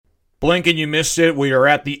Blink and you missed it. We are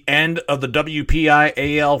at the end of the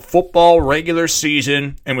WPIAL football regular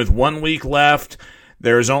season, and with 1 week left,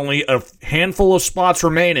 there's only a handful of spots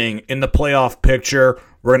remaining in the playoff picture.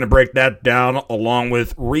 We're going to break that down along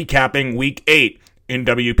with recapping Week 8 in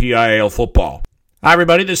WPIAL football. Hi,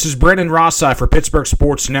 everybody. This is Brandon Rossi for Pittsburgh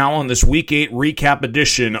Sports Now on this Week 8 recap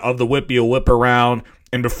edition of the WPIAL Whip Around.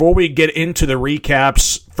 And before we get into the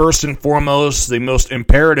recaps, first and foremost, the most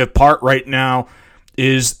imperative part right now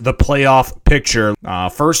is the playoff picture.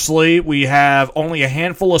 Firstly, we have only a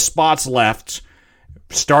handful of spots left.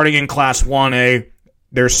 Starting in Class 1A,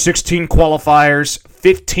 there's 16 qualifiers,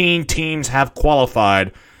 15 teams have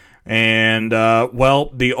qualified, and,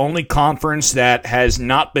 the only conference that has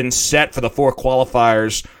not been set for the 4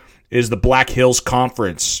 qualifiers is the Black Hills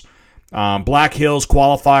Conference. Black Hills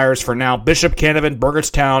qualifiers for now, Bishop Canevin,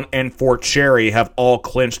 Burgettstown, and Fort Cherry have all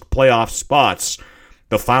clinched playoff spots.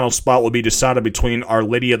 The final spot will be decided between Our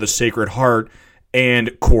Lady of the Sacred Heart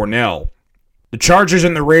and Cornell. The Chargers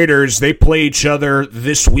and the Raiders, they play each other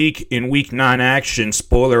this week in Week 9 action.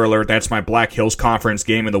 Spoiler alert, that's my Black Hills Conference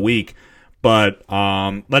game of the week. But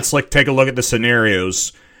let's take a look at the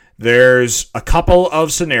scenarios. There's a couple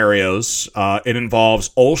of scenarios. It involves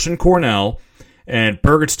Ulsh and Cornell, and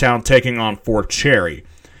Burgettstown taking on Fort Cherry.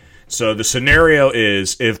 So the scenario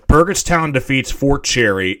is, if Burgettstown defeats Fort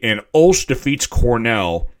Cherry and Ulsh defeats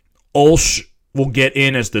Cornell, Ulsh will get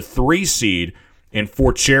in as the 3 seed, and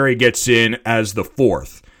Fort Cherry gets in as the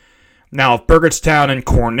 4th. Now, if Burgettstown and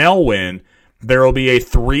Cornell win, there will be a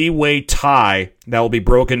 3-way tie that will be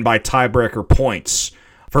broken by tiebreaker points.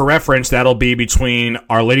 For reference, that'll be between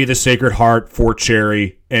Our Lady of the Sacred Heart, Fort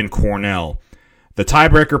Cherry, and Cornell. The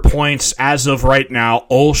tiebreaker points, as of right now,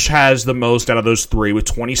 Ulsh has the most out of those 3 with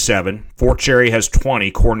 27. Fort Cherry has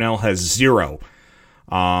 20. Cornell has 0.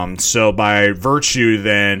 So by virtue,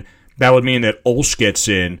 then, that would mean that Ulsh gets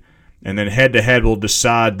in, and then head-to-head will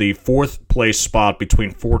decide the 4th place spot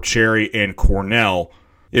between Fort Cherry and Cornell.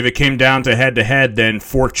 If it came down to head-to-head, then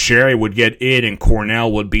Fort Cherry would get in, and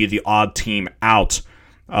Cornell would be the odd team out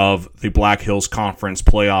of the Black Hills Conference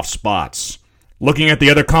playoff spots. Looking at the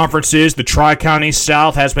other conferences, the Tri-County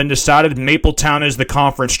South has been decided. Mapletown is the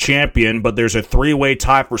conference champion, but there's a 3-way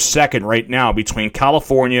tie for second right now between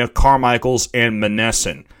California, Carmichael's, and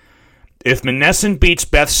Monessen. If Monessen beats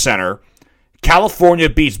Beth Center, California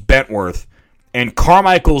beats Bentworth, and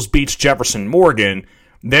Carmichael's beats Jefferson Morgan,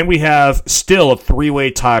 then we have still a 3-way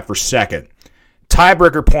tie for second.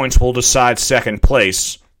 Tiebreaker points will decide second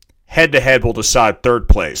place. Head-to-head will decide third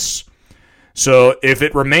place. So if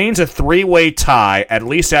it remains a 3-way tie, at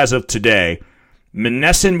least as of today,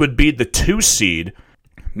 Monessen would be the 2 seed.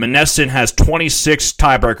 Monessen has 26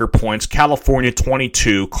 tiebreaker points, California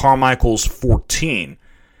 22, Carmichael's 14.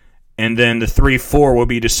 And then the 3-4 will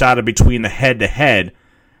be decided between the head-to-head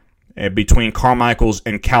between Carmichael's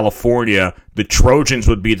and California. The Trojans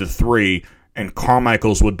would be the 3, and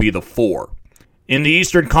Carmichael's would be the 4. In the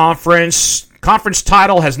Eastern Conference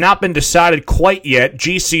title has not been decided quite yet.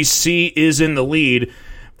 GCC is in the lead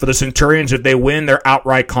for the Centurions. If they win, they're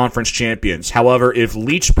outright conference champions. However, if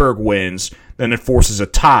Leechburg wins, then it forces a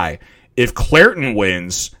tie. If Clairton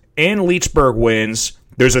wins and Leechburg wins,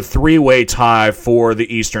 there's a 3-way tie for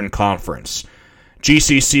the Eastern Conference.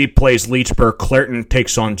 GCC plays Leechburg. Clairton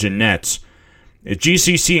takes on Jeannette. If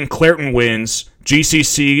GCC and Clairton wins,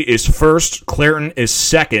 GCC is first, Clairton is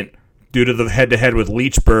second, due to the head-to-head with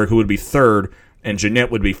Leechburg, who would be third, and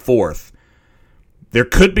Jeannette would be 4th. There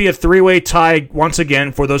could be a 3-way tie once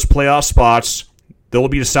again for those playoff spots. They will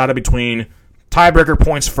be decided between tiebreaker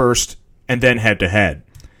points first, and then head-to-head.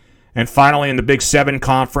 And finally, in the Big 7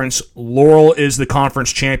 Conference, Laurel is the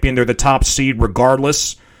conference champion. They're the top seed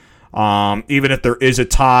regardless, even if there is a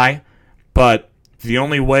tie. But the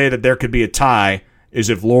only way that there could be a tie is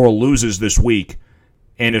if Laurel loses this week,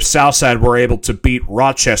 and if Southside were able to beat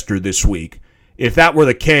Rochester this week. If that were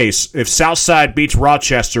the case, if Southside beats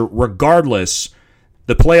Rochester, regardless,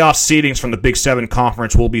 the playoff seedings from the Big 7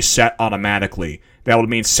 Conference will be set automatically. That would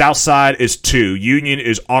mean Southside is 2, Union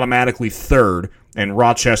is automatically 3rd, and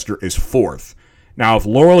Rochester is 4th. Now, if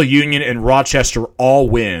Laurel, Union, and Rochester all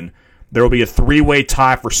win, there will be a 3-way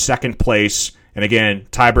tie for second place, and again,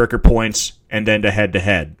 tiebreaker points, and then to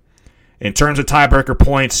head-to-head. In terms of tiebreaker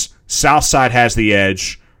points, Southside has the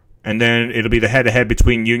edge, and then it'll be the head-to-head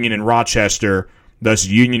between Union and Rochester. Thus,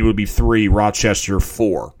 Union would be 3, Rochester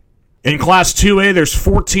 4. In Class 2A, there's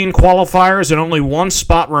 14 qualifiers and only 1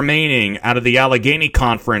 spot remaining out of the Allegheny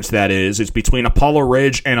Conference, that is. It's between Apollo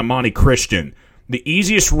Ridge and Amani Christian. The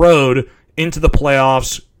easiest road into the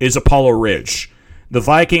playoffs is Apollo Ridge. The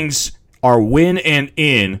Vikings are win and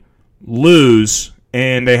in, lose,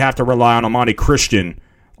 and they have to rely on Amani Christian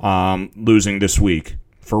losing this week.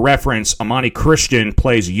 For reference, Amani Christian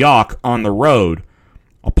plays Yawk on the road.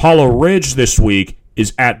 Apollo Ridge this week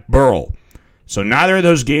is at Burrell. So neither of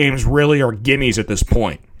those games really are gimmies at this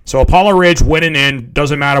point. So Apollo Ridge winning in,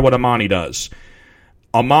 doesn't matter what Amani does.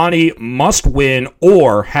 Amani must win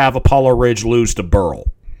or have Apollo Ridge lose to Burrell.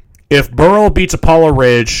 If Burrell beats Apollo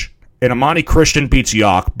Ridge and Amani Christian beats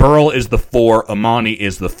Yawk, Burrell is the 4, Amani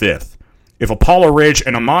is the 5th. If Apollo Ridge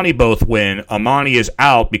and Amani both win, Amani is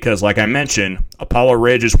out because, like I mentioned, Apollo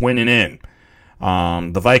Ridge is winning in.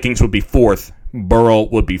 The Vikings would be 4th, Burrell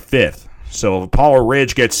would be 5th. So if Apollo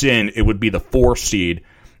Ridge gets in, it would be the 4th seed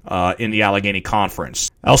in the Allegheny Conference.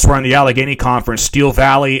 Elsewhere in the Allegheny Conference, Steel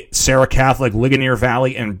Valley, Sarah Catholic, Ligonier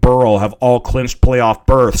Valley, and Burrell have all clinched playoff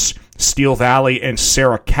berths. Steel Valley and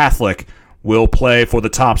Sarah Catholic will play for the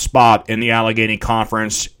top spot in the Allegheny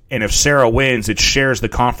Conference, and if Sarah wins, it shares the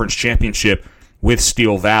conference championship with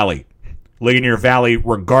Steel Valley. Ligonier Valley,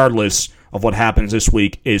 regardless of what happens this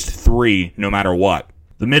week, is 3 no matter what.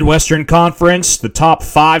 The Midwestern Conference, the top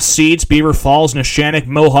 5 seeds, Beaver Falls, Neshannock,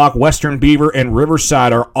 Mohawk, Western Beaver, and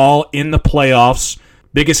Riverside are all in the playoffs.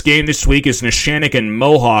 Biggest game this week is Neshannock and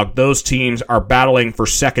Mohawk. Those teams are battling for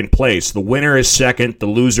second place. The winner is second, the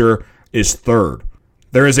loser is third.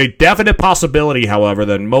 There is a definite possibility, however,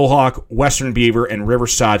 that Mohawk, Western Beaver, and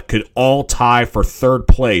Riverside could all tie for third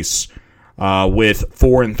place with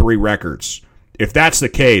 4-3 records. If that's the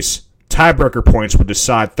case, tiebreaker points would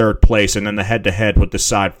decide third place, and then the head-to-head would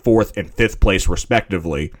decide 4th and 5th place,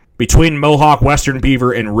 respectively. Between Mohawk, Western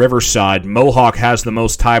Beaver, and Riverside, Mohawk has the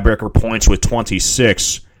most tiebreaker points with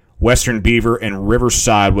 26. Western Beaver and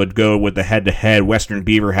Riverside would go with the head-to-head. Western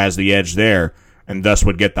Beaver has the edge there, and thus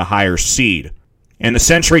would get the higher seed. In the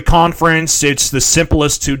Century Conference, it's the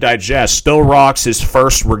simplest to digest. Stowe Rocks is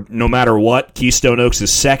first no matter what. Keystone Oaks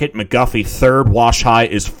is second. McGuffey third. Wash High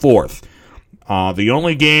is fourth. The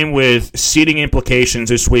only game with seeding implications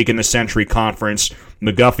this week in the Century Conference,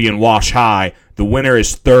 McGuffey and Wash High. The winner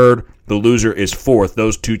is third. The loser is fourth.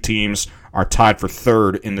 Those two teams are tied for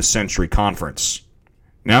third in the Century Conference.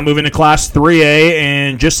 Now moving to Class 3A,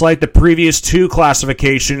 and just like the previous 2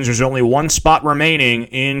 classifications, there's only 1 spot remaining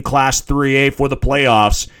in Class 3A for the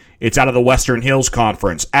playoffs. It's out of the Western Hills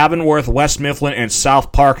Conference. Avonworth, West Mifflin, and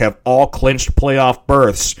South Park have all clinched playoff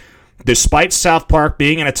berths. Despite South Park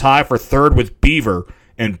being in a tie for third with Beaver,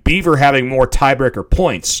 and Beaver having more tiebreaker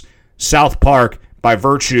points, South Park, by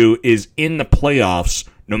virtue, is in the playoffs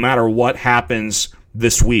no matter what happens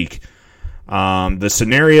this week. The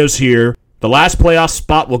scenarios here, the last playoff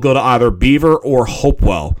spot will go to either Beaver or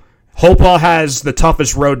Hopewell. Hopewell has the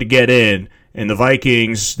toughest road to get in, and the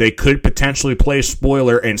Vikings, they could potentially play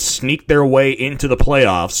spoiler and sneak their way into the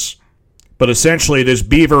playoffs. But essentially, this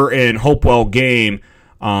Beaver and Hopewell game,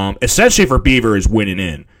 essentially for Beaver, is winning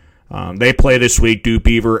in. They play this week, do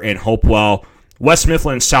Beaver and Hopewell. West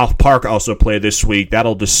Mifflin and South Park also play this week.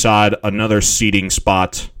 That'll decide another seeding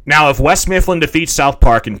spot. Now, if West Mifflin defeats South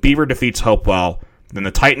Park and Beaver defeats Hopewell, then the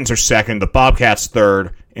Titans are second, the Bobcats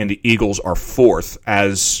third, and the Eagles are fourth,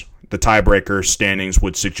 as the tiebreaker standings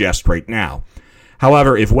would suggest right now.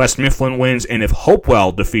 However, if West Mifflin wins and if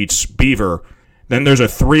Hopewell defeats Beaver, then there's a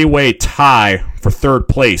 3-way tie for third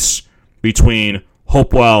place between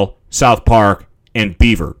Hopewell, South Park, and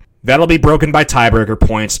Beaver. That'll be broken by tiebreaker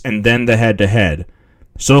points and then the head-to-head.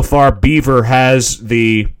 So far, Beaver has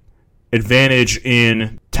the advantage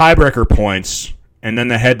in tiebreaker points, and then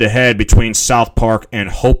the head-to-head between South Park and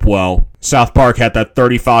Hopewell. South Park had that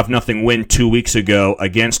 35-0 win 2 weeks ago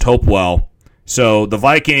against Hopewell. So the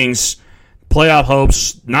Vikings' playoff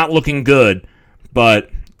hopes not looking good,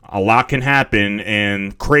 but a lot can happen,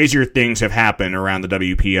 and crazier things have happened around the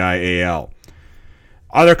WPIAL.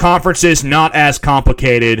 Other conferences, not as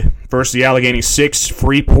complicated. First, the Allegheny 6,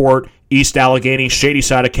 Freeport, East Allegheny,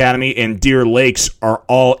 Shadyside Academy, and Deer Lakes are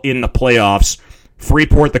all in the playoffs.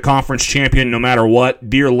 Freeport, the conference champion no matter what.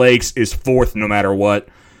 Deer Lakes is fourth no matter what.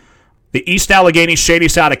 The East Allegheny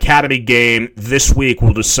Shadyside Academy game this week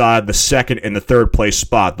will decide the second and the third place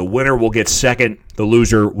spot. The winner will get second, the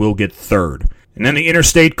loser will get third. And then the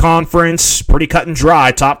Interstate Conference, pretty cut and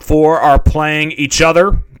dry. Top 4 are playing each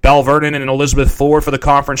other. Bell Vernon and Elizabeth Ford for the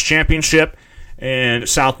conference championship, and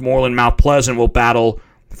Southmoreland Mount Pleasant will battle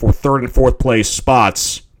for third and fourth place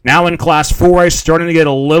spots. Now in Class 4A, starting to get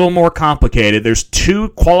a little more complicated. There's 2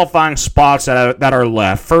 qualifying spots that are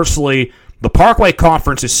left. Firstly, the Parkway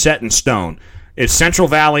Conference is set in stone. It's Central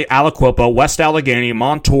Valley, Aliquippa, West Allegheny,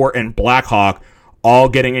 Montour, and Blackhawk all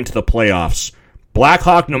getting into the playoffs.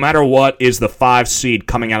 Blackhawk, no matter what, is the 5 seed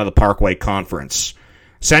coming out of the Parkway Conference.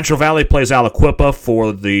 Central Valley plays Aliquippa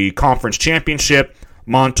for the conference championship.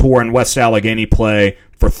 Montour and West Allegheny play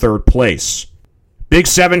for third place. Big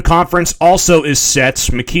 7 conference also is set.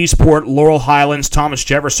 McKeesport, Laurel Highlands, Thomas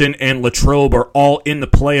Jefferson, and Latrobe are all in the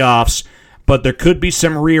playoffs, but there could be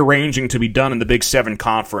some rearranging to be done in the Big 7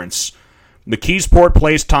 conference. McKeesport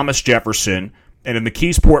plays Thomas Jefferson, and if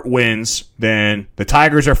McKeesport wins, then the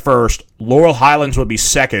Tigers are first, Laurel Highlands would be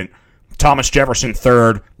second, Thomas Jefferson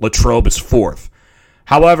third, Latrobe is fourth.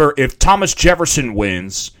 However, if Thomas Jefferson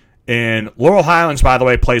wins, and Laurel Highlands, by the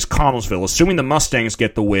way, plays Connellsville, assuming the Mustangs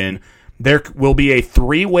get the win, there will be a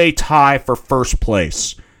three-way tie for first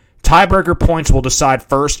place. Tiebreaker points will decide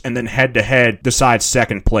first, and then head-to-head decide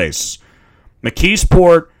second place.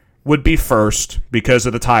 McKeesport would be first because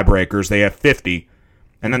of the tiebreakers. They have 50.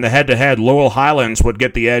 And then the head-to-head, Laurel Highlands would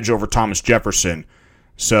get the edge over Thomas Jefferson.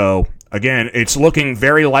 So, again, it's looking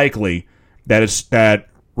very likely that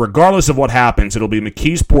regardless of what happens, it'll be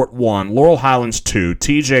McKeesport 1, Laurel Highlands 2,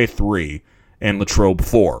 TJ 3, and Latrobe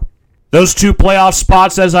 4. Those two playoff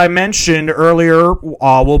spots, as I mentioned earlier,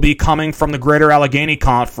 will be coming from the Greater Allegheny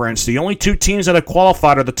Conference. The only two teams that have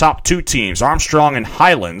qualified are the top two teams, Armstrong and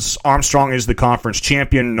Highlands. Armstrong is the conference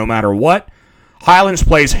champion no matter what. Highlands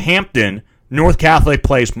plays Hampton. North Catholic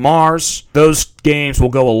plays Mars. Those games will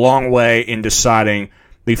go a long way in deciding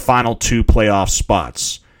the final two playoff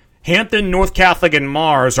spots. Hampton, North Catholic, and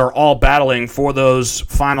Mars are all battling for those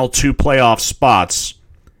final two playoff spots.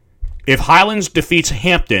 If Highlands defeats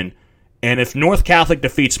Hampton, and if North Catholic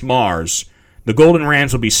defeats Mars, the Golden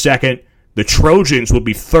Rams will be second, the Trojans would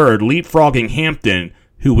be third, leapfrogging Hampton,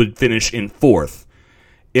 who would finish in fourth.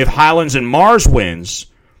 If Highlands and Mars wins,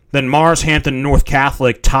 then Mars, Hampton, and North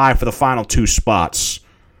Catholic tie for the final two spots.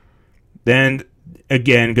 Then,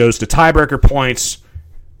 again, goes to tiebreaker points,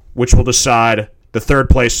 which will decide the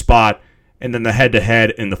third place spot, and then the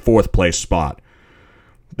head-to-head in the fourth place spot.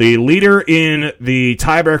 The leader in the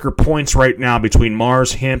tiebreaker points right now between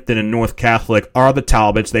Mars, Hampton, and North Catholic are the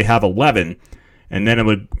Talbots. They have 11, and then it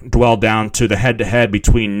would dwell down to the head-to-head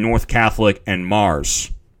between North Catholic and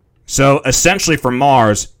Mars. So, essentially for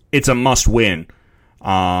Mars, it's a must-win.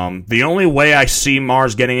 The only way I see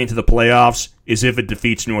Mars getting into the playoffs is if it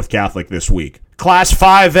defeats North Catholic this week. Class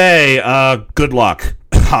 5A, good luck.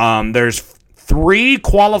 There's 3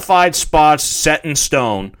 qualified spots set in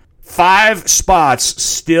stone. 5 spots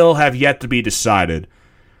still have yet to be decided.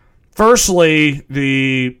 Firstly,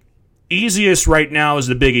 the easiest right now is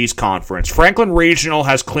the Big East Conference. Franklin Regional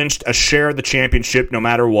has clinched a share of the championship no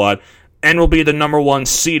matter what, and will be the number 1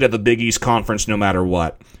 seed of the Big East Conference no matter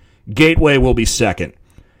what. Gateway will be second.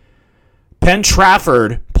 Penn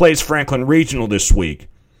Trafford plays Franklin Regional this week.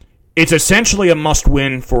 It's essentially a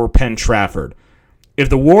must-win for Penn Trafford. If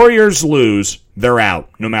the Warriors lose, they're out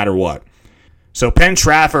no matter what. So Penn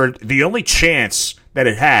Trafford, the only chance that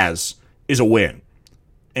it has is a win.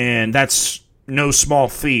 And that's no small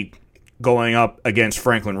feat going up against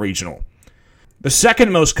Franklin Regional. The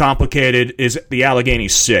second most complicated is the Allegheny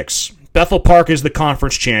 6. Bethel Park is the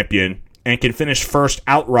conference champion and can finish first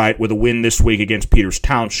outright with a win this week against Peters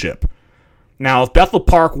Township. Now, if Bethel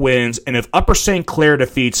Park wins and if Upper St. Clair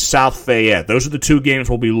defeats South Fayette, those are the two games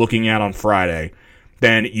we'll be looking at on Friday,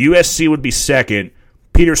 then USC would be second,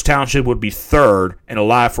 Peters Township would be third, and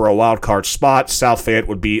alive for a wild card spot. South Fayette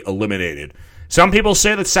would be eliminated. Some people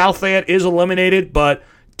say that South Fayette is eliminated, but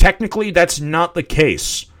technically that's not the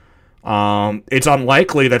case. It's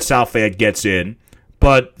unlikely that South Fayette gets in,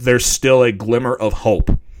 but there's still a glimmer of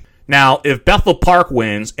hope. Now, if Bethel Park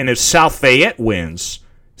wins, and if South Fayette wins,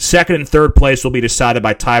 second and third place will be decided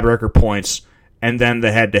by tiebreaker points, and then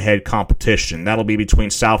the head-to-head competition. That'll be between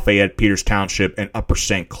South Fayette, Peters Township, and Upper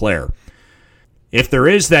St. Clair. If there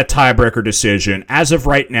is that tiebreaker decision, as of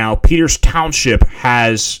right now, Peters Township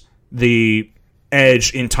has the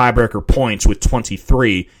edge in tiebreaker points with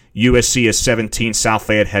 23. USC has 17. South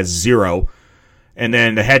Fayette has 0. And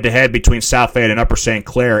then the head-to-head between South Fayette and Upper St.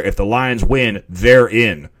 Clair, if the Lions win, they're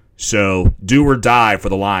in. So do or die for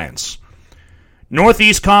the Lions.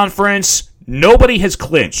 Northeast Conference, nobody has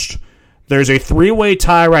clinched. There's a 3-way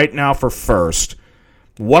tie right now for first.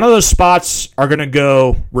 One of those spots are going to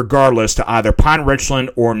go regardless to either Pine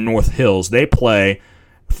Richland or North Hills. They play,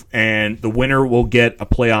 and the winner will get a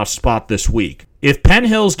playoff spot this week. If Penn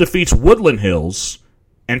Hills defeats Woodland Hills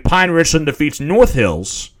and Pine Richland defeats North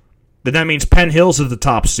Hills, then that means Penn Hills is the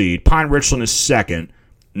top seed, Pine Richland is second,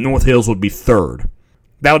 North Hills would be third.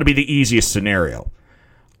 That would be the easiest scenario.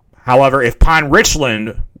 However, if Pine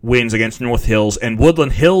Richland wins against North Hills and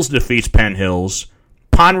Woodland Hills defeats Penn Hills,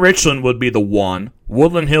 Pine Richland would be the 1,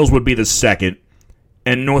 Woodland Hills would be the 2nd,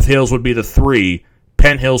 and North Hills would be the 3.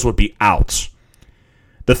 Penn Hills would be out.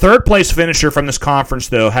 The third place finisher from this conference,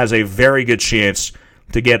 though, has a very good chance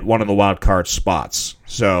to get one of the wild card spots.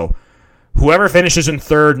 So, Whoever finishes in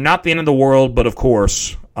third, not the end of the world, but of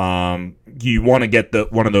course, you want to get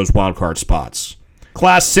one of those wild card spots.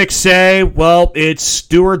 Class 6A, well, it's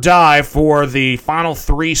do or die for the final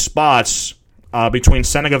 3 spots between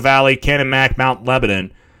Seneca Valley, Canon-Mac, Mount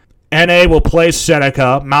Lebanon. NA will play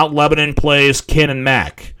Seneca. Mount Lebanon plays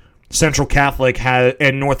Canon-Mac. Central Catholic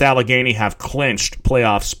and North Allegheny have clinched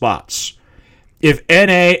playoff spots. If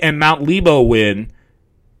NA and Mount Lebo win,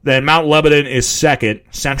 then Mount Lebanon is second,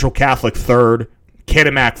 Central Catholic third,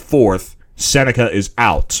 Canon-Mac fourth, Seneca is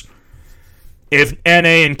out. If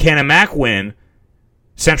NA and Canon-Mac win,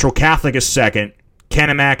 Central Catholic is second,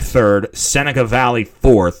 Canon-Mac third, Seneca Valley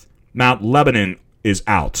fourth, Mount Lebanon is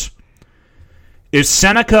out. If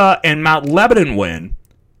Seneca and Mount Lebanon win,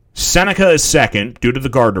 Seneca is second due to the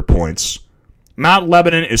Gardner points, Mount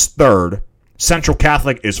Lebanon is third, Central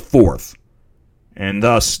Catholic is fourth, and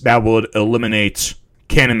thus that would eliminate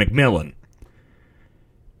Canon-McMillan.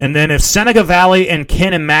 And then if Seneca Valley and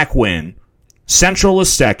Canon-Mac win, Central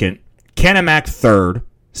is second, Canon-Mac third,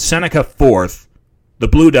 Seneca fourth, the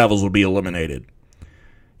Blue Devils will be eliminated.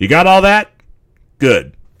 You got all that?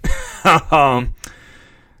 Good.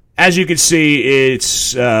 As you can see,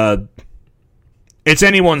 it's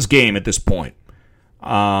anyone's game at this point.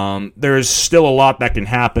 There's still a lot that can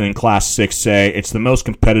happen in Class 6A. It's the most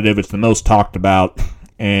competitive. It's the most talked about.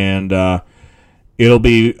 And it'll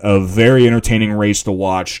be a very entertaining race to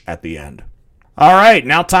watch at the end. All right,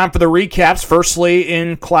 now time for the recaps. Firstly,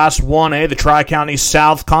 in Class 1A, the Tri-County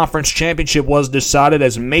South Conference Championship was decided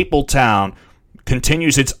as Mapletown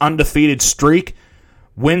continues its undefeated streak,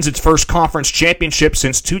 wins its first conference championship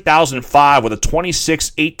since 2005 with a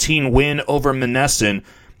 26-18 win over Monessen,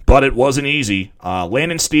 but it wasn't easy.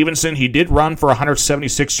 Landon Stevenson, he did run for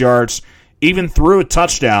 176 yards, even threw a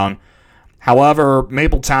touchdown. However,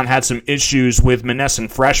 Mapletown had some issues with Monessen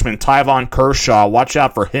freshman Tyvon Kershaw. Watch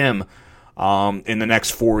out for him in the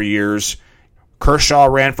next 4 years. Kershaw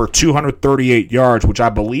ran for 238 yards, which I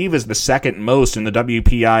believe is the second most in the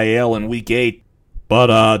WPIAL in Week 8.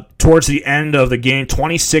 But towards the end of the game,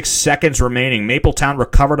 26 seconds remaining, Mapletown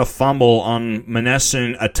recovered a fumble on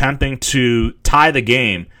Monessen attempting to tie the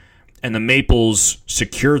game, and the Maples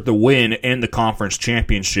secured the win and the conference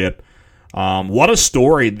championship. What a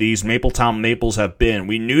story these Mapletown Maples have been.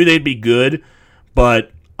 We knew they'd be good,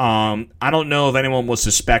 but I don't know if anyone was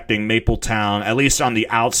suspecting Mapletown, at least on the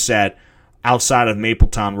outset, outside of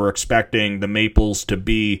Mapletown, we're expecting the Maples to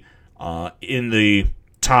be in the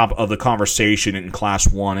top of the conversation in Class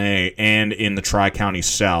 1A and in the Tri-County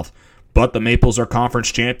South. But the Maples are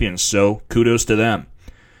conference champions, so kudos to them.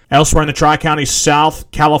 Elsewhere in the Tri-County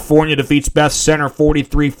South, California defeats Beth Center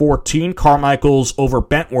 43-14, Carmichael's over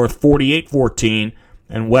Bentworth 48-14,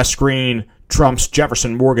 and West Green trumps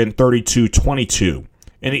Jefferson Morgan 32-22.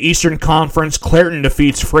 In the Eastern Conference, Clairton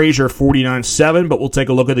defeats Fraser 49-7, but we'll take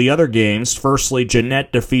a look at the other games. Firstly,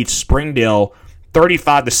 Jeanette defeats Springdale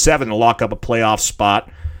 35-7 to lock up a playoff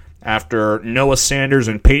spot after Noah Sanders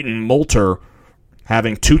and Peyton Moulter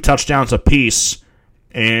having 2 touchdowns apiece.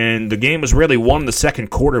 And the game was really won in the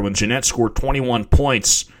second quarter when Jeanette scored 21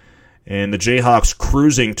 points and the Jayhawks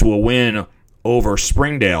cruising to a win over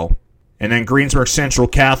Springdale. And then Greensburg Central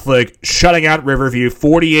Catholic shutting out Riverview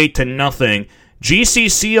 48-0.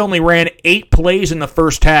 GCC only ran 8 plays in the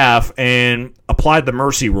first half and applied the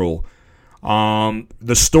mercy rule.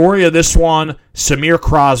 The story of this one, Samir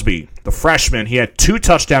Crosby, the freshman, he had 2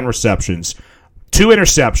 touchdown receptions, 2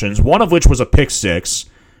 interceptions, one of which was a pick six,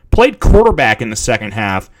 played quarterback in the second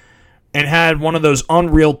half, and had one of those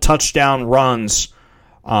unreal touchdown runs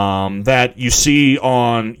that you see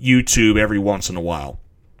on YouTube every once in a while.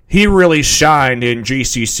 He really shined in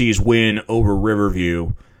GCC's win over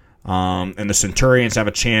Riverview, and the Centurions have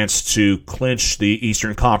a chance to clinch the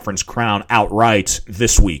Eastern Conference crown outright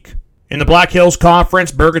this week. In the Black Hills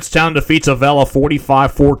Conference, Burgettstown defeats Avella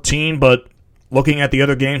 45-14, but looking at the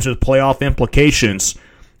other games with playoff implications,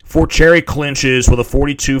 Fort Cherry clinches with a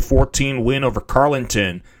 42-14 win over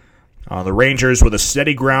Carlinton. The Rangers with a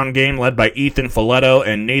steady ground game led by Ethan Folletto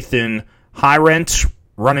and Nathan Hyrent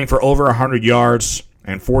running for over 100 yards,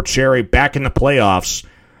 and Fort Cherry back in the playoffs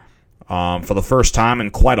for the first time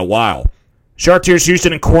in quite a while. Chartiers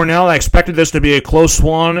Houston and Cornell, I expected this to be a close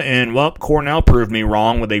one, and, well, Cornell proved me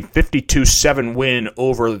wrong with a 52-7 win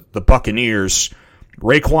over the Buccaneers.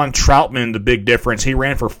 Raekwon Troutman, the big difference. He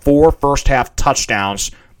ran for 4 first-half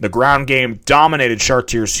touchdowns. The ground game dominated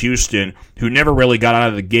Chartiers Houston, who never really got out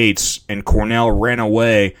of the gates, and Cornell ran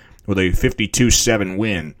away with a 52-7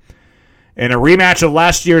 win. In a rematch of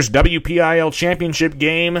last year's WPIAL championship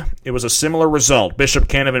game, it was a similar result. Bishop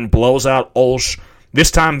Canevin blows out Olsh, this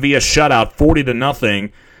time via shutout,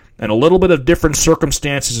 40-0. and a little bit of different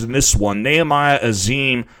circumstances in this one. Nehemiah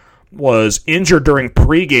Azim was injured during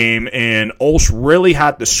pregame, and Olsz really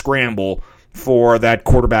had to scramble for that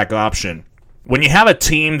quarterback option. When you have a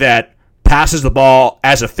team that passes the ball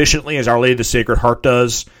as efficiently as Our Lady of the Sacred Heart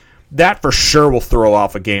does, that for sure will throw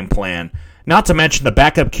off a game plan. Not to mention the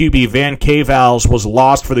backup QB, Van Cavals, was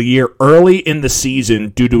lost for the year early in the season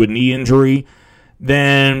due to a knee injury.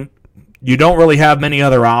 Then you don't really have many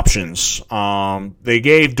other options. They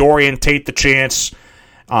gave Dorian Tate the chance.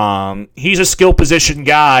 He's a skill position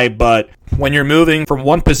guy, but when you're moving from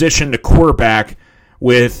one position to quarterback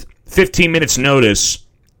with 15 minutes notice,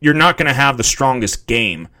 you're not going to have the strongest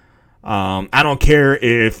game. I don't care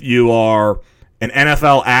if you are an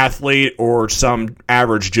NFL athlete or some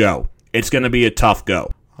average Joe. It's going to be a tough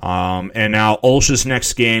go. And now Olsz's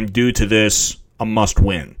next game, due to this, a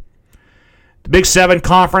must-win. The Big 7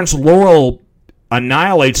 Conference, Laurel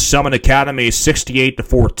annihilates Summit Academy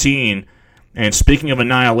 68-14. And speaking of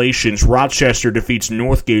annihilations, Rochester defeats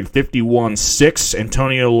Northgate 51-6.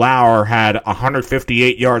 Antonio Lauer had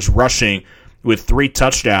 158 yards rushing with 3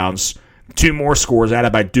 touchdowns. 2 more scores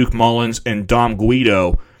added by Duke Mullins and Dom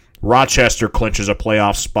Guido. Rochester clinches a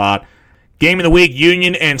playoff spot. Game of the week,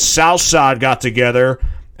 Union and Southside got together,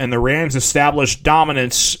 and the Rams established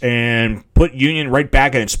dominance and put Union right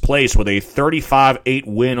back in its place with a 35-8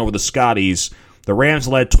 win over the Scotties. The Rams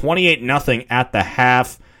led 28-0 at the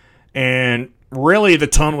half, and really the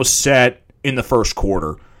tone was set in the first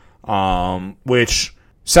quarter, which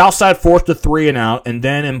Southside forced a 3-and-out and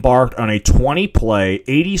then embarked on a 20-play,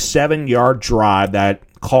 87-yard drive that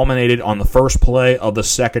culminated on the first play of the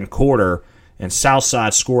second quarter, and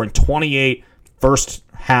Southside scoring 28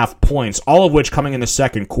 first-half points, all of which coming in the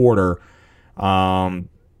second quarter.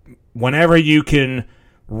 Whenever you can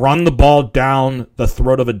run the ball down the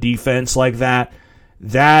throat of a defense like that,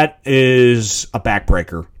 that is a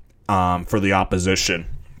backbreaker for the opposition.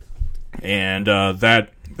 And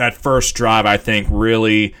that first drive, I think,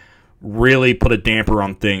 really put a damper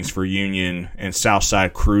on things for Union, and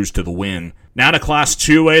Southside cruised to the win. Now to Class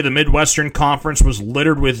 2A, the Midwestern Conference was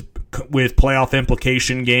littered with playoff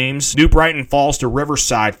implication games. New Brighton falls to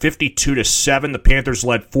Riverside 52-7. The Panthers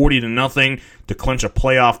led 40-0 to clinch a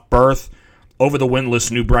playoff berth over the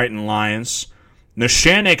winless New Brighton Lions.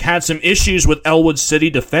 Neshannock had some issues with Elwood City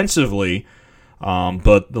defensively,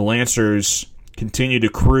 but the Lancers continue to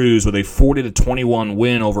cruise with a 40-21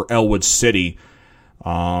 win over Elwood City.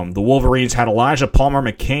 The Wolverines had Elijah Palmer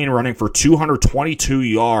McCain running for 222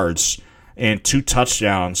 yards and 2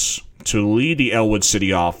 touchdowns to lead the Elwood City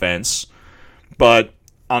offense. But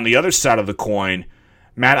on the other side of the coin,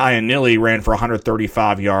 Matt Ionilli ran for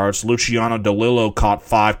 135 yards. Luciano DeLillo caught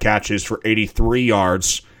 5 catches for 83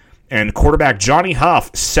 yards. And quarterback Johnny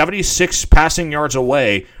Huff, 76 passing yards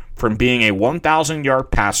away from being a 1,000-yard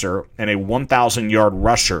passer and a 1,000-yard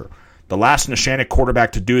rusher. The last Neshannock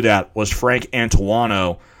quarterback to do that was Frank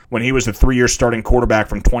Antuano when he was the 3-year starting quarterback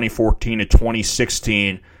from 2014 to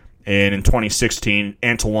 2016. And in 2016,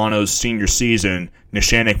 Antuano's senior season,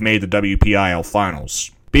 Neshannock made the WPIAL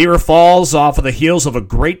Finals. Beaver Falls, off of the heels of a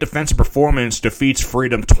great defensive performance, defeats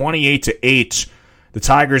Freedom 28-8. The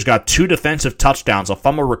Tigers got 2 defensive touchdowns, a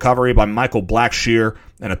fumble recovery by Michael Blackshear,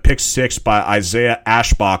 and a pick 6 by Isaiah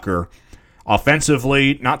Ashbacher.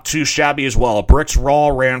 Offensively, not too shabby as well. Bricks Raw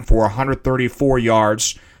ran for 134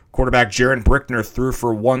 yards. Quarterback Jaron Brickner threw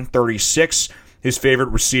for 136. His favorite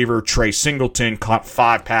receiver, Trey Singleton, caught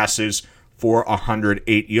 5 passes for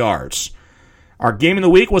 108 yards. Our game of the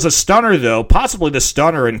week was a stunner, though, possibly the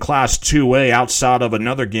stunner in Class 2A outside of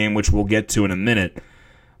another game, which we'll get to in a minute.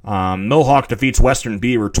 Mohawk defeats Western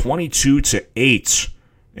Beaver 22-8.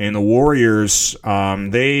 And the Warriors,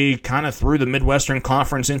 they kind of threw the Midwestern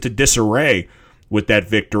Conference into disarray with that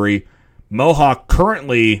victory. Mohawk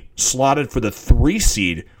currently slotted for the 3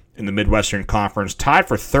 seed in the Midwestern Conference, tied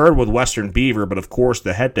for 3rd with Western Beaver, but of course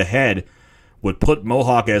the head-to-head would put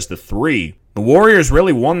Mohawk as the 3. The Warriors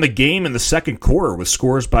really won the game in the second quarter with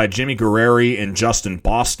scores by Jimmy Guerreri and Justin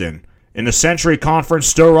Boston. In the Century Conference,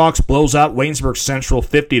 Stowe Rocks blows out Waynesburg Central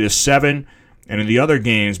 50-7, and in the other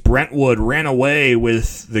games, Brentwood ran away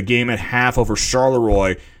with the game at half over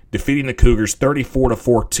Charleroi, defeating the Cougars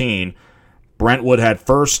 34-14. Brentwood had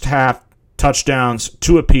first half touchdowns,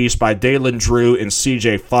 2 apiece by Dalen Drew and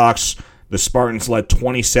C.J. Fox. The Spartans led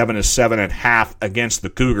 27-7 at half against the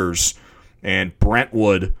Cougars. And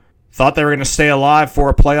Brentwood thought they were going to stay alive for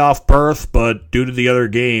a playoff berth, but due to the other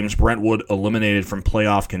games, Brentwood eliminated from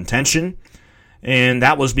playoff contention. And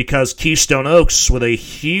that was because Keystone Oaks, with a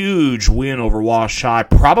huge win over Wash High,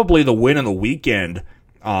 probably the win of the weekend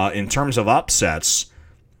in terms of upsets,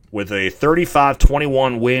 with a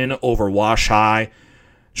 35-21 win over Wash High.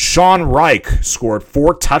 Sean Reich scored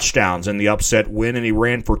 4 touchdowns in the upset win, and he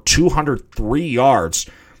ran for 203 yards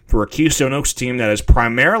for a Keystone Oaks team that has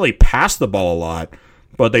primarily passed the ball a lot,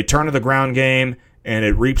 but they turn to the ground game, and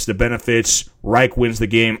it reaps the benefits. Reich wins the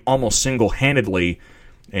game almost single-handedly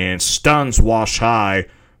and stuns Wash High,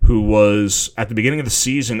 who was, at the beginning of the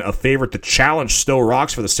season, a favorite to challenge Stowe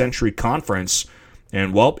Rocks for the Century Conference.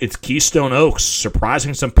 And, well, it's Keystone Oaks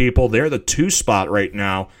surprising some people. They're the 2 spot right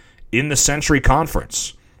now in the Century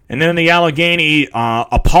Conference. And then in the Allegheny,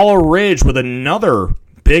 Apollo Ridge with another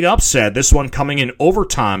big upset, this one coming in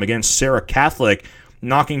overtime against Sarah Catholic,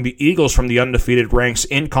 knocking the Eagles from the undefeated ranks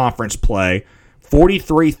in conference play.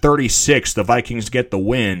 43-36, the Vikings get the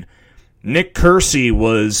win. Nick Kersey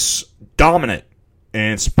was dominant.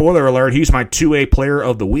 And spoiler alert, he's my 2A player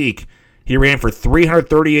of the week. He ran for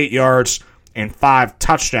 338 yards and 5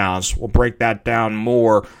 touchdowns. We'll break that down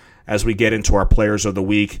more as we get into our players of the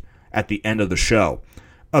week at the end of the show.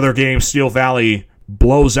 Other games, Steel Valley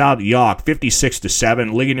blows out Yawk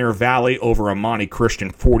 56-7. Ligonier Valley over Amani Christian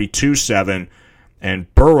 42-7.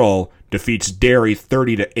 And Burrell defeats Derry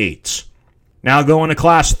 30-8. Now going to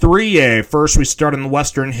Class 3A. First we start in the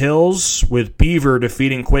Western Hills with Beaver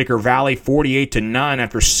defeating Quaker Valley 48-9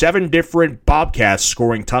 after 7 different Bobcats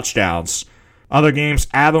scoring touchdowns. Other games,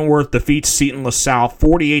 Avonworth defeats Seton LaSalle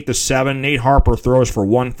 48-7. Nate Harper throws for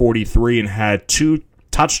 143 and had 2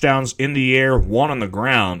 touchdowns in the air, 1 on the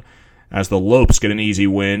ground, as the Lopes get an easy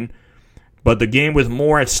win. But the game with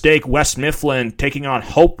more at stake, West Mifflin taking on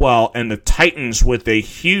Hopewell, and the Titans with a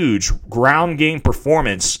huge ground game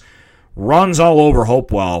performance. Runs all over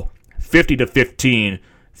Hopewell, 50-15.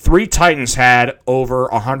 3 Titans had over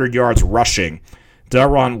 100 yards rushing.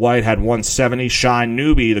 Delron White had 170. Shine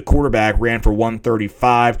Newby, the quarterback, ran for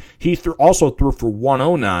 135. He also threw for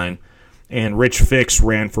 109. And Rich Fix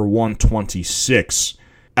ran for 126.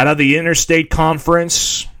 Out of the Interstate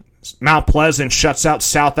Conference, Mount Pleasant shuts out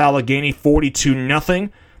South Allegheny 42-0.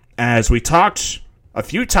 As we talked a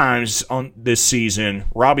few times on this season,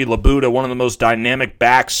 Robbie Labuda, one of the most dynamic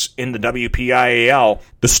backs in the WPIAL.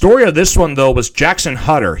 The story of this one, though, was Jackson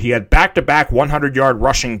Hutter. He had back-to-back 100-yard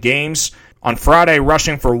rushing games. On Friday,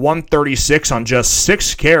 rushing for 136 on just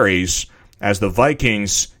 6 carries as the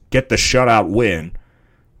Vikings get the shutout win.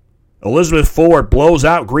 Elizabeth Forward blows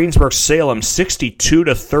out Greensburg-Salem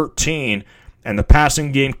 62-13, and the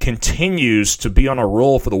passing game continues to be on a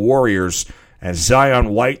roll for the Warriors as Zion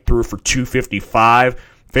White threw for 255.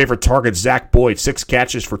 Favorite target, Zach Boyd, 6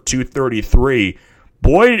 catches for 233.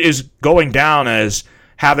 Boyd is going down as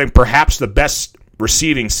having perhaps the best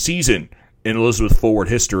receiving season in Elizabeth Forward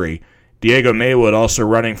history. Diego Maywood also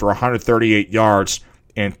running for 138 yards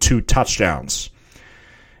and 2 touchdowns.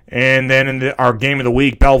 And then in our game of the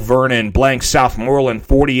week, Bell Vernon blanks Southmoreland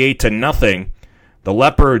 48-0. The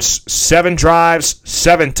Leopards, 7 drives,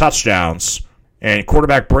 7 touchdowns. And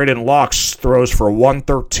quarterback Braden Locks throws for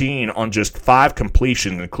 113 on just 5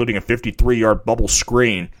 completions, including a 53-yard bubble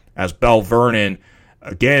screen, as Bell Vernon,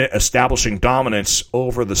 again, establishing dominance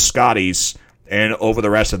over the Scotties and over the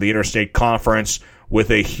rest of the Interstate Conference, with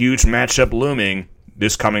a huge matchup looming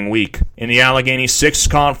this coming week. In the Allegheny 6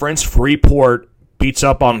 Conference, Freeport beats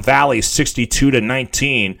up on Valley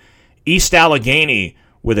 62-19. East Allegheny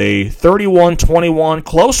with a 31-21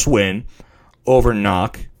 close win over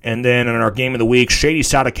Knock. And then in our game of the week, Shady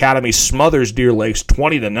Side Academy smothers Deer Lakes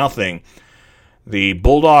 20-0. The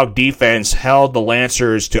Bulldog defense held the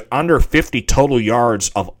Lancers to under 50 total yards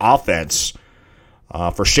of offense.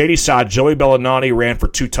 For Shady Side, Joey Bellinati ran for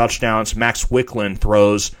 2 touchdowns. Max Wicklund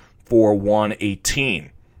throws for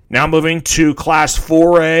 118. Now moving to Class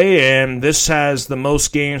 4A, and this has the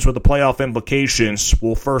most games with the playoff implications.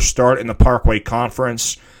 We'll first start in the Parkway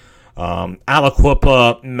Conference.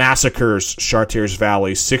 Aliquippa massacres Chartiers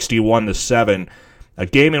Valley 61-7. A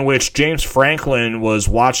game in which James Franklin was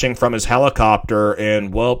watching from his helicopter,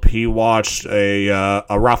 and, well, he watched a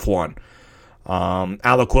rough one.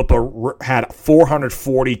 Aliquippa had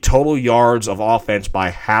 440 total yards of offense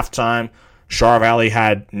by halftime. Char Valley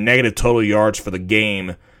had negative total yards for the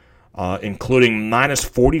game, including minus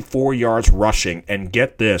 44 yards rushing. And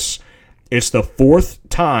get this, it's the 4th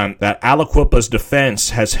time that Aliquippa's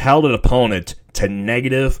defense has held an opponent to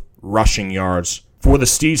negative rushing yards. For the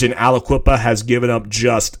season, Aliquippa has given up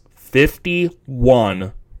just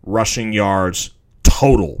 51 rushing yards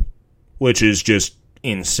total, which is just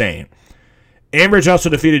insane. Ambridge also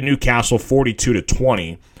defeated Newcastle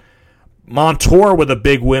 42-20. Montour with a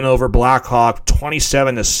big win over Blackhawk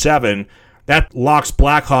 27-7. That locks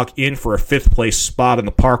Blackhawk in for a 5th place spot in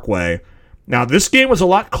the Parkway. Now, this game was a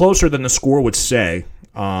lot closer than the score would say.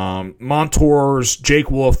 Montour's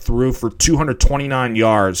Jake Wolf threw for 229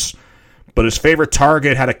 yards, but his favorite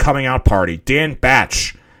target had a coming-out party. Dan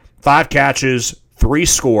Batch, 5 catches, 3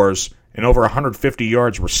 scores, and over 150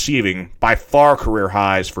 yards receiving, by far career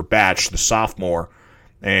highs for Batch, the sophomore,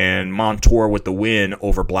 and Montour with the win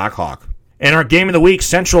over Blackhawk. In our game of the week,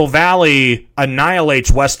 Central Valley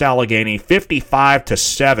annihilates West Allegheny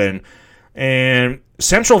 55-7, and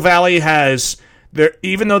Central Valley has,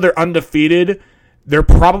 even though they're undefeated, they're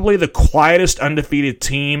probably the quietest undefeated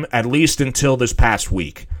team, at least until this past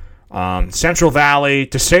week. Central Valley,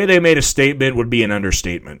 to say they made a statement would be an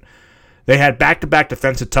understatement. They had back-to-back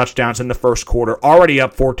defensive touchdowns in the first quarter, already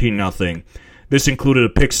up 14-0. This included a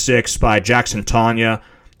pick six by Jackson Tanya,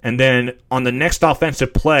 and then on the next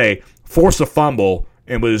offensive play, forced a fumble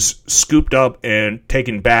and was scooped up and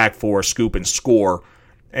taken back for a scoop and score.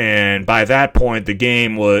 And by that point, the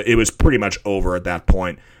game was pretty much over at that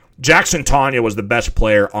point. Jackson Tanya was the best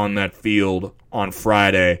player on that field on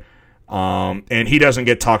Friday. And he doesn't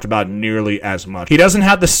get talked about nearly as much. He doesn't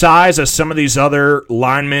have the size as some of these other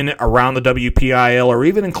linemen around the WPIAL or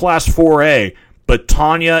even in Class 4A, but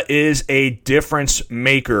Tanya is a difference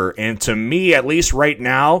maker. And to me, at least right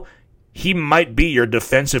now, he might be your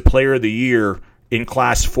defensive player of the year in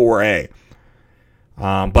Class 4A.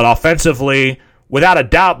 But offensively, without a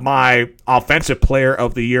doubt, my offensive player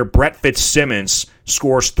of the year, Brett Fitzsimmons,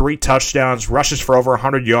 scores 3 touchdowns, rushes for over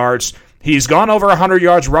 100 yards. He's gone over 100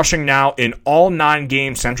 yards rushing now in all 9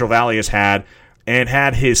 games Central Valley has had, and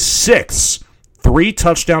had his 6th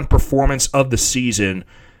 3-touchdown performance of the season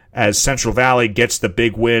as Central Valley gets the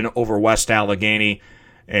big win over West Allegheny.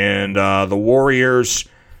 And the Warriors,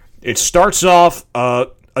 it starts off a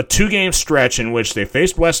 2-game stretch in which they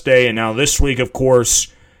faced West A, and now this week, of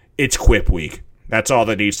course, it's Quip Week. That's all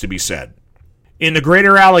that needs to be said. In the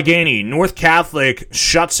Greater Allegheny, North Catholic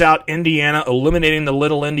shuts out Indiana, eliminating the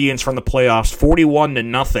Little Indians from the playoffs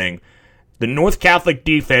 41-0. The North Catholic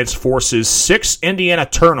defense forces 6 Indiana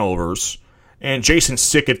turnovers, and Jason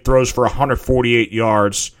Sickett throws for 148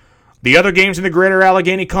 yards. The other games in the Greater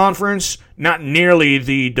Allegheny Conference, not nearly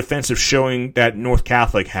the defensive showing that North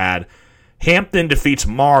Catholic had. Hampton defeats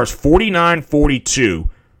Mars 49-42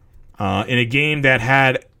 in a game that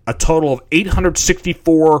had a total of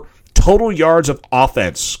 864 total yards of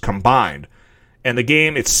offense combined, and the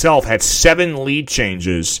game itself had 7 lead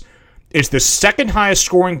changes. It's the second highest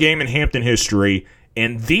scoring game in Hampton history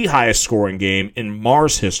and the highest scoring game in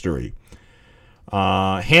Mars history.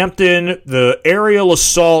 Hampton, the aerial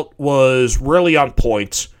assault was really on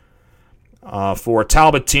point for a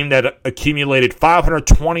Talbot team that accumulated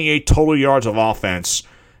 528 total yards of offense.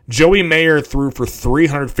 Joey Mayer threw for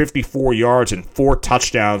 354 yards and 4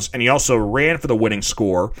 touchdowns, and he also ran for the winning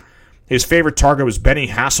score. His favorite target was Benny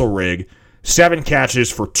Hasselrig, 7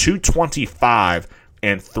 catches for 225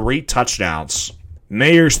 and 3 touchdowns.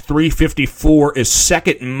 Mayer's 354 is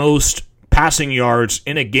second most passing yards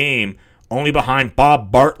in a game, only behind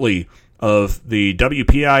Bob Bartley of the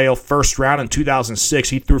WPIAL first round in 2006.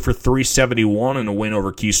 He threw for 371 in a win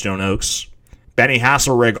over Keystone Oaks. Benny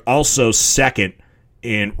Hasselrig also second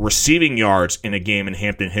in receiving yards in a game in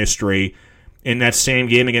Hampton history. In that same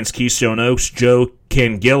game against Keystone Oaks, Joe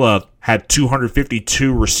Cangilla had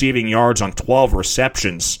 252 receiving yards on 12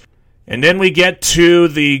 receptions. And then we get to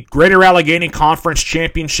the Greater Allegheny Conference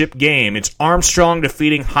Championship game. It's Armstrong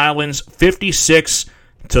defeating Highlands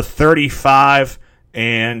 56-35.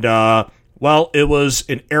 And, it was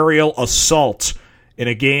an aerial assault in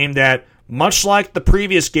a game that, much like the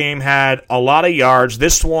previous game, had a lot of yards.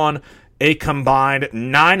 This one, a combined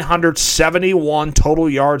 971 total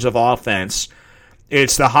yards of offense.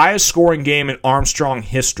 It's the highest scoring game in Armstrong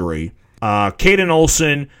history. Caden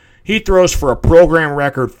Olson, he throws for a program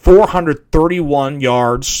record 431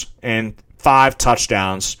 yards and 5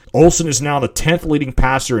 touchdowns. Olson is now the 10th leading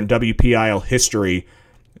passer in WPIAL history.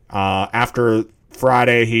 After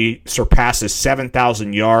Friday, he surpasses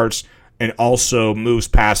 7,000 yards and also moves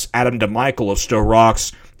past Adam DeMichael of Stowe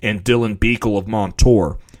Rocks and Dylan Beekle of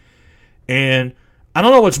Montour. And I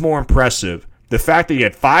don't know what's more impressive, the fact that he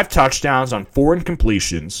had 5 touchdowns on 4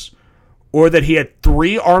 incompletions, or that he had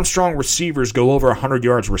 3 Armstrong receivers go over 100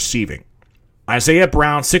 yards receiving. Isaiah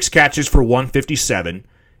Brown, 6 catches for 157.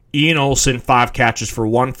 Ian Olson, 5 catches for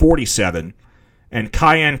 147. And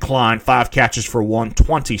Cayenne Klein, 5 catches for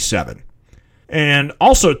 127. And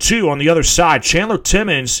also, too, on the other side, Chandler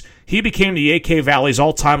Timmons, he became the AK Valley's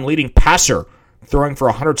all-time leading passer, throwing for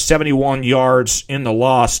 171 yards in the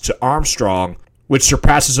loss to Armstrong, which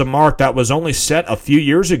surpasses a mark that was only set a few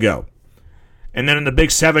years ago. And then in the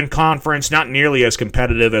Big 7 Conference, not nearly as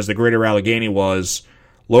competitive as the Greater Allegheny was,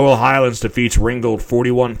 Laurel Highlands defeats Ringgold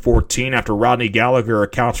 41-14 after Rodney Gallagher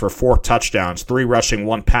accounts for 4 touchdowns, 3 rushing,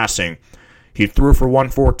 1 passing. He threw for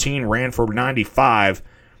 114, ran for 95,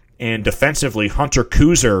 and defensively, Hunter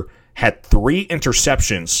Kuzer had 3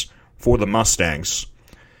 interceptions for the Mustangs.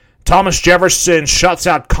 Thomas Jefferson shuts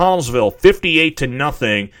out Connellsville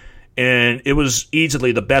 58-0, and it was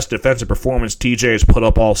easily the best defensive performance TJ has put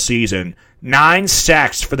up all season. 9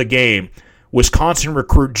 sacks for the game. Wisconsin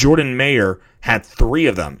recruit Jordan Mayer had 3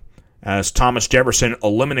 of them, as Thomas Jefferson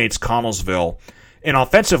eliminates Connellsville. And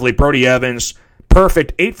offensively, Brody Evans,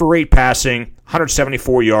 perfect 8 for 8 passing,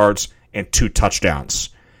 174 yards, and 2 touchdowns.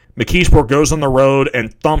 McKeesport goes on the road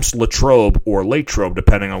and thumps Latrobe, or Latrobe,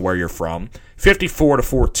 depending on where you're from,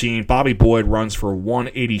 54-14. Bobby Boyd runs for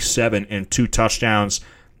 187 and 2 touchdowns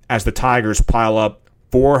as the Tigers pile up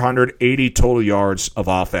 480 total yards of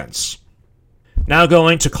offense. Now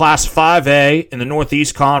going to Class 5A in the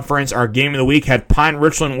Northeast Conference, our game of the week had Pine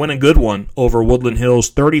Richland win a good one over Woodland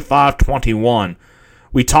Hills, 35-21.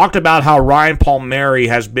 We talked about how Ryan Palmieri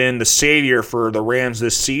has been the savior for the Rams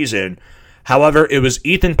this season. However, it was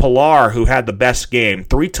Ethan Pillar who had the best game.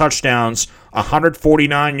 3 touchdowns,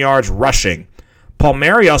 149 yards rushing.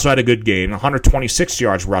 Palmieri also had a good game, 126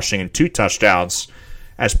 yards rushing and 2 touchdowns,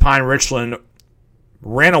 as Pine Richland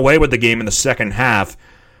ran away with the game in the second half,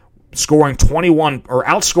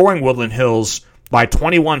 outscoring Woodland Hills by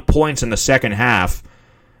 21 points in the second half,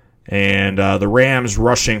 and the Rams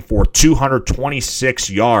rushing for 226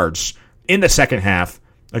 yards in the second half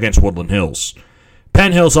against Woodland Hills.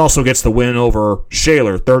 Penn Hills also gets the win over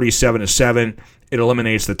Shaler, 37-7. It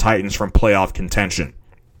eliminates the Titans from playoff contention.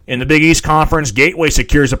 In the Big East Conference, Gateway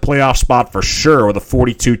secures a playoff spot for sure with a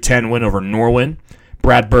 42-10 win over Norwin.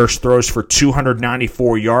 Brad Bursch throws for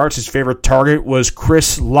 294 yards. His favorite target was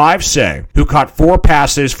Chris Livesay, who caught 4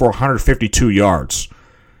 passes for 152 yards.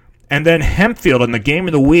 And then Hempfield in the game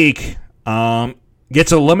of the week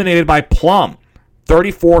gets eliminated by Plum,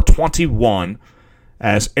 34-21,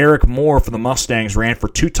 as Eric Moore for the Mustangs ran for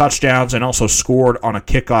 2 touchdowns and also scored on a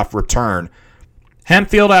kickoff return.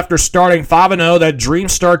 Hempfield, after starting 5-0, that dream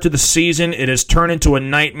start to the season, it has turned into a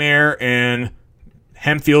nightmare, and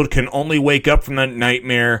Hempfield can only wake up from that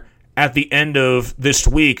nightmare at the end of this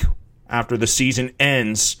week after the season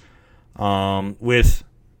ends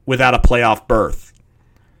without a playoff berth.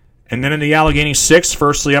 And then in the Allegheny 6,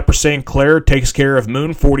 firstly, Upper St. Clair takes care of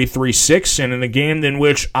Moon 43-6, and in a game in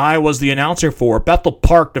which I was the announcer for, Bethel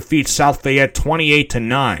Park defeats South Fayette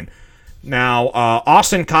 28-9. Now,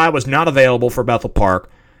 Austin Kai was not available for Bethel Park,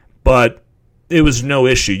 but it was no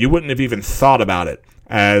issue. You wouldn't have even thought about it,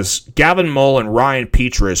 as Gavin Mull and Ryan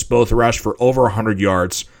Petrus both rushed for over 100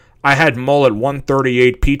 yards. I had Mull at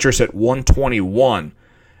 138, Petrus at 121,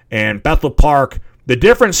 and Bethel Park. The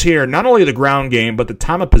difference here, not only the ground game, but the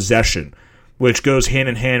time of possession, which goes hand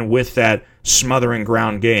in hand with that smothering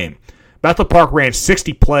ground game. Bethel Park ran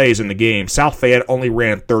 60 plays in the game. South Fayette only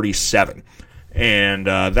ran 37. And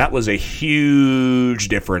that was a huge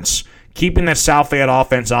difference. Keeping that South Fayette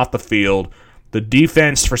offense off the field. The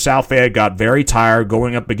defense for South Fayette got very tired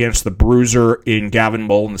going up against the bruiser in Gavin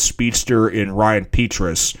Mull and the speedster in Ryan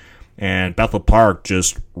Petrus. And Bethel Park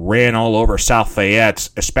just ran all over South Fayette,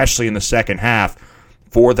 especially in the second half.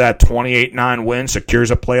 For that 28-9 win,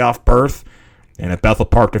 secures a playoff berth. And if Bethel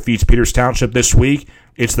Park defeats Peters Township this week,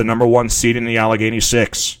 it's the number 1 seed in the Allegheny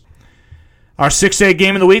 6. Our 6A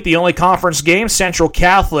game of the week, the only conference game, Central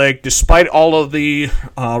Catholic, despite all of the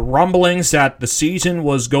rumblings that the season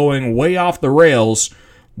was going way off the rails,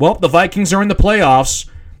 well, the Vikings are in the playoffs,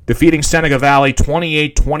 defeating Seneca Valley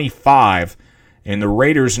 28-25, and the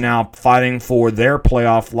Raiders now fighting for their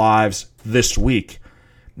playoff lives this week.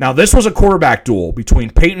 Now, this was a quarterback duel between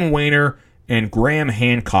Peyton Wayner and Graham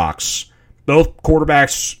Hancocks. Both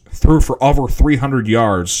quarterbacks threw for over 300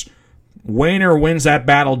 yards. Wayner wins that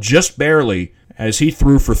battle just barely as he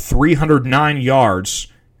threw for 309 yards.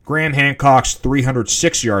 Graham Hancocks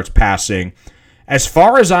 306 yards passing. As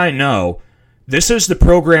far as I know, this is the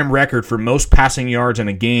program record for most passing yards in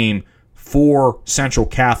a game for Central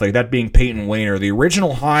Catholic, that being Peyton Wayner. The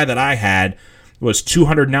original high that I had was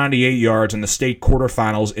 298 yards in the state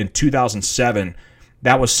quarterfinals in 2007.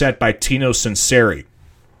 That was set by Tino Sinceri.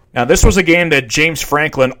 Now, this was a game that James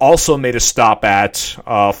Franklin also made a stop at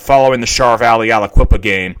following the Char Valley Aliquippa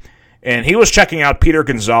game, and he was checking out Peter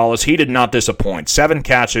Gonzalez. He did not disappoint. 7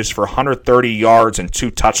 catches for 130 yards and 2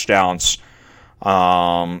 touchdowns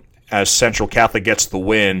as Central Catholic gets the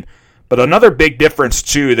win. But another big difference,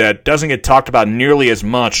 too, that doesn't get talked about nearly as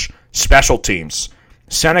much, special teams.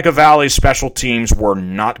 Seneca Valley's special teams were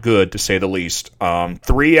not good, to say the least.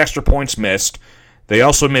 3 extra points missed. They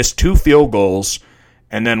also missed 2 field goals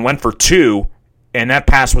and then went for 2, and that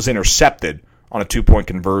pass was intercepted on a 2-point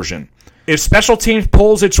conversion. If special teams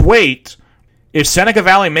pulls its weight, If Seneca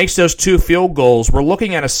Valley makes those 2 field goals, we're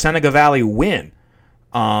looking at a Seneca Valley win.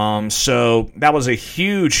 So that was a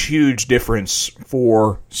huge, huge difference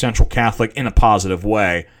for Central Catholic in a positive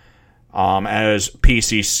way as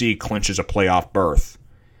PCC clinches a playoff berth.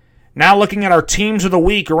 Now looking at our teams of the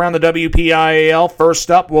week around the WPIAL. First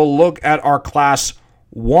up, we'll look at our Class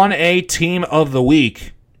 1A team of the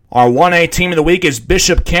week. Our 1A team of the week is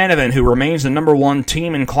Bishop Canevin, who remains the number 1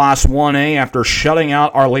 team in Class 1A after shutting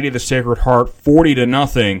out Our Lady of the Sacred Heart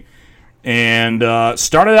 40-0. And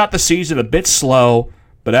started out the season a bit slow,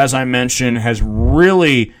 but as I mentioned, has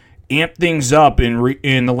really amped things up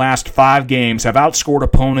in the last 5 games, have outscored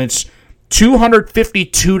opponents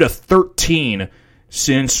 252-13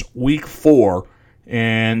 since week 4,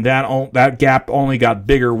 and that gap only got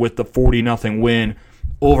bigger with the 40-0 win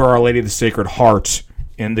over Our Lady of the Sacred Heart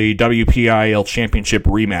in the WPIAL Championship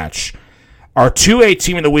rematch. Our 2A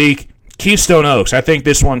team of the week, Keystone Oaks. I think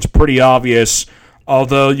this one's pretty obvious,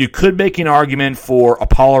 although you could make an argument for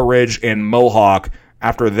Apollo Ridge and Mohawk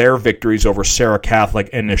after their victories over Sarah Catholic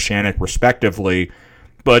and Neshannock, respectively.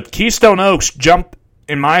 But Keystone Oaks jumped,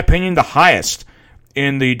 in my opinion, the highest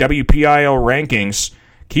in the WPIAL rankings.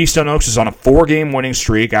 Keystone Oaks is on a 4-game winning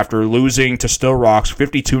streak after losing to Stowe Rocks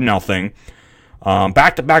 52-0.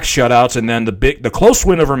 Back-to-back shutouts, and then the close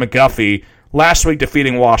win over McGuffey last week,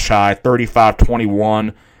 defeating Wash High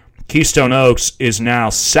 35-21. Keystone Oaks is now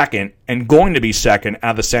second and going to be second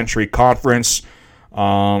out of the Century Conference.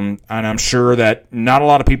 And I'm sure that not a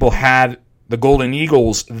lot of people had the Golden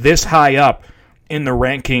Eagles this high up in the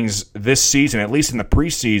rankings this season, at least in the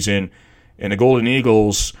preseason. And the Golden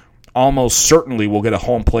Eagles almost certainly will get a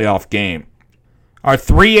home playoff game. Our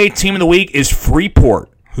 3A team of the week is Freeport,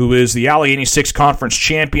 who is the Allegheny 6 Conference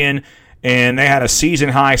champion, and they had a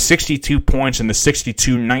season-high 62 points in the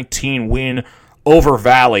 62-19 win over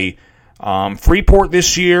Valley. Freeport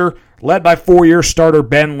this year, led by 4-year starter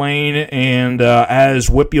Ben Lane, and as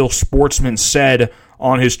WPIAL Sportsman said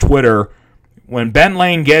on his Twitter, when Ben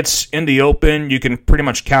Lane gets in the open, you can pretty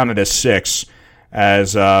much count it as 6,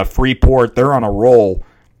 as Freeport, they're on a roll,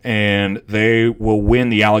 and they will win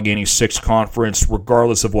the Allegheny 6 Conference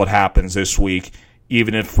regardless of what happens this week,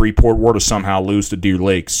 even if Freeport were to somehow lose to Deer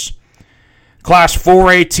Lakes. Class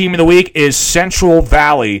 4A team of the week is Central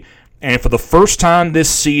Valley, and for the first time this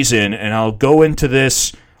season, and I'll go into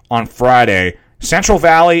this on Friday, Central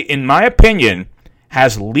Valley, in my opinion,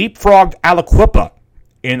 has leapfrogged Aliquippa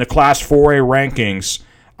in the Class 4A rankings.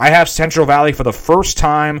 I have Central Valley for the first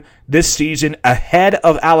time this season ahead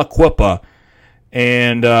of Aliquippa,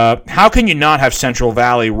 and how can you not have Central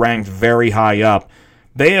Valley ranked very high up?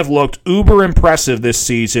 They have looked uber impressive this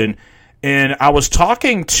season, and I was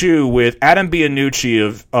talking with Adam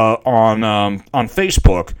Bianucci on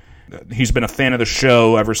Facebook. He's been a fan of the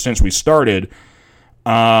show ever since we started.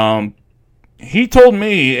 He told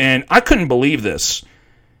me, and I couldn't believe this,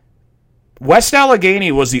 West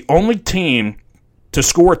Allegheny was the only team to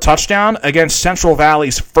score a touchdown against Central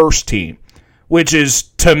Valley's first team, which is,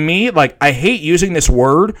 to me, like, I hate using this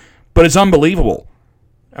word, but it's unbelievable.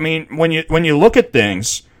 I mean, when you look at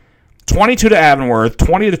things, 22 to Avonworth,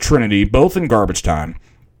 20 to Trinity, both in garbage time.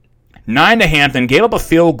 9 to Hampton, gave up a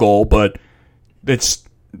field goal, but it's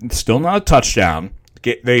still not a touchdown.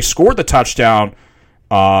 They scored the touchdown,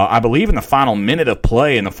 I believe, in the final minute of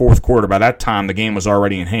play in the fourth quarter. By that time, the game was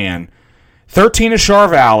already in hand. 13 to Char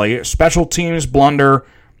Valley, special teams blunder,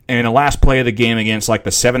 and the last play of the game against like the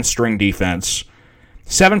 7th-string defense.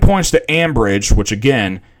 7 points to Ambridge, which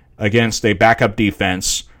again, against a backup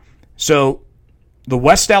defense. So the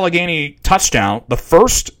West Allegheny touchdown, the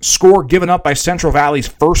first score given up by Central Valley's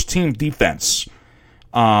first-team defense.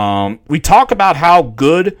 We talk about how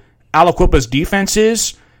good Aliquippa's defense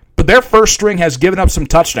is, but their first string has given up some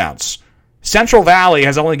touchdowns. Central Valley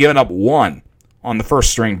has only given up 1 on the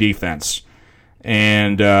first-string defense.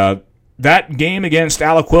 And that game against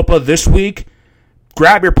Aliquippa this week,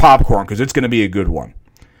 grab your popcorn because it's going to be a good one.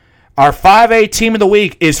 Our 5A team of the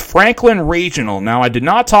week is Franklin Regional. Now, I did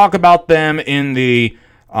not talk about them in the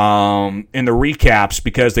recaps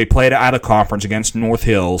because they played out of conference against North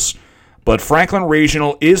Hills. But Franklin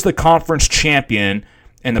Regional is the conference champion,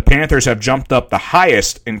 and the Panthers have jumped up the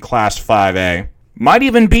highest in Class 5A. Might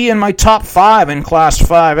even be in my top 5 in Class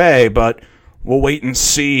 5A, but we'll wait and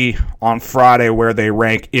see on Friday where they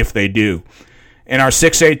rank if they do. And our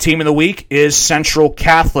 6A team of the week is Central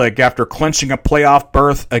Catholic after clinching a playoff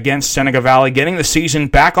berth against Seneca Valley, getting the season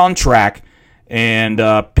back on track, and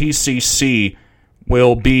PCC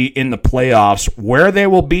will be in the playoffs. Where they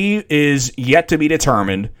will be is yet to be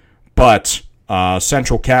determined, but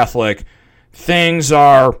Central Catholic, things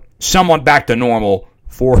are somewhat back to normal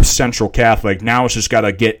for Central Catholic. Now it's just got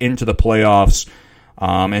to get into the playoffs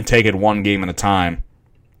and take it one game at a time.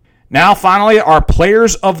 Now, finally, our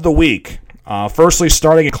Players of the Week. Firstly,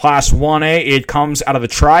 starting in Class 1A, it comes out of the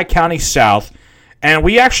Tri-County South, and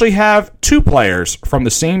we actually have two players from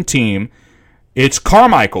the same team. It's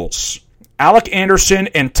Carmichael's, Alec Anderson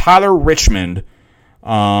and Tyler Richmond.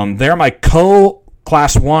 They're my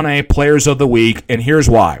Class 1A Players of the Week, and here's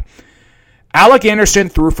why. Alec Anderson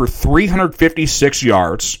threw for 356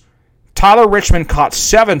 yards. Tyler Richmond caught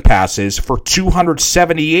 7 passes for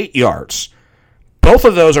 278 yards. Both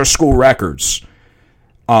of those are school records.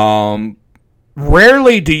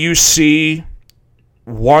 Rarely do you see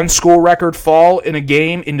one school record fall in a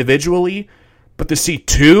game individually, but to see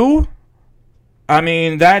two, I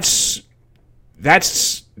mean, that's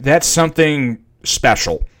something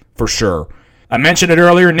special for sure. I mentioned it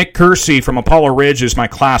earlier, Nick Kersey from Apollo Ridge is my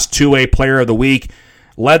Class 2A Player of the Week.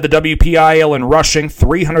 Led the WPIAL in rushing,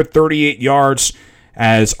 338 yards,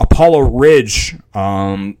 as Apollo Ridge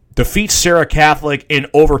defeats Sarah Catholic in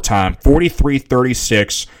overtime,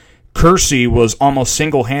 43-36. Kersey was almost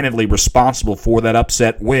single-handedly responsible for that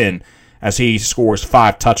upset win as he scores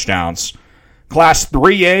 5 touchdowns. Class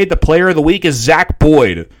 3A, the Player of the Week is Zach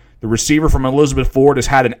Boyd. The receiver from Elizabeth Ford has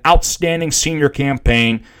had an outstanding senior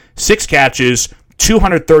campaign, 6 catches,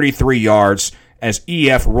 233 yards, as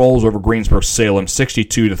EF rolls over Greensboro-Salem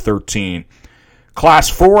 62-13. Class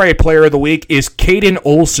 4A Player of the Week is Caden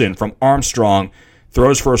Olson from Armstrong.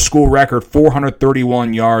 Throws for a school record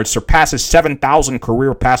 431 yards, surpasses 7,000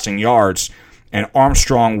 career passing yards, and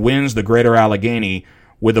Armstrong wins the Greater Allegheny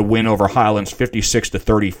with a win over Highlands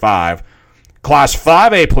 56-35. Class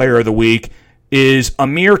 5A Player of the Week is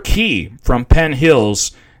Amir Key from Penn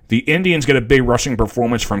Hills. The Indians get a big rushing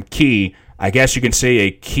performance from Key. I guess you can say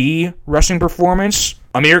a key rushing performance.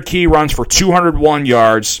 Amir Key runs for 201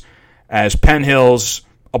 yards as Penn Hills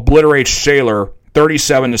obliterates Shaler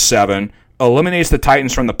 37-7, eliminates the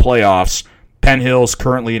Titans from the playoffs. Penn Hills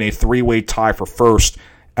currently in a 3-way tie for first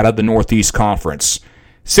out of the Northeast Conference.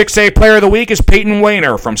 6A Player of the Week is Peyton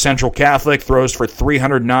Wayner from Central Catholic, throws for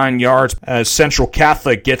 309 yards as Central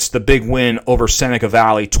Catholic gets the big win over Seneca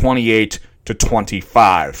Valley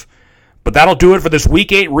 28-25. But that'll do it for this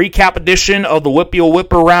Week 8 recap edition of the WPIAL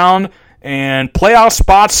Whip Around. And playoff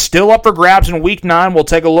spots still up for grabs in Week 9. We'll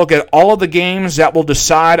take a look at all of the games that will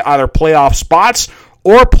decide either playoff spots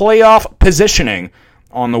or playoff positioning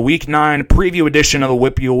on the Week 9 preview edition of the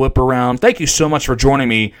WPIAL Whip Around. Thank you so much for joining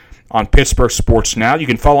me on Pittsburgh Sports Now. You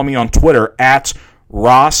can follow me on Twitter at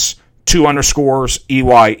Ross_EYE.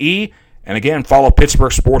 And again, follow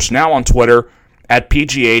Pittsburgh Sports Now on Twitter at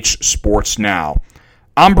PGH Sports Now.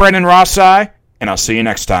 I'm Brendan Rossi, and I'll see you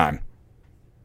next time.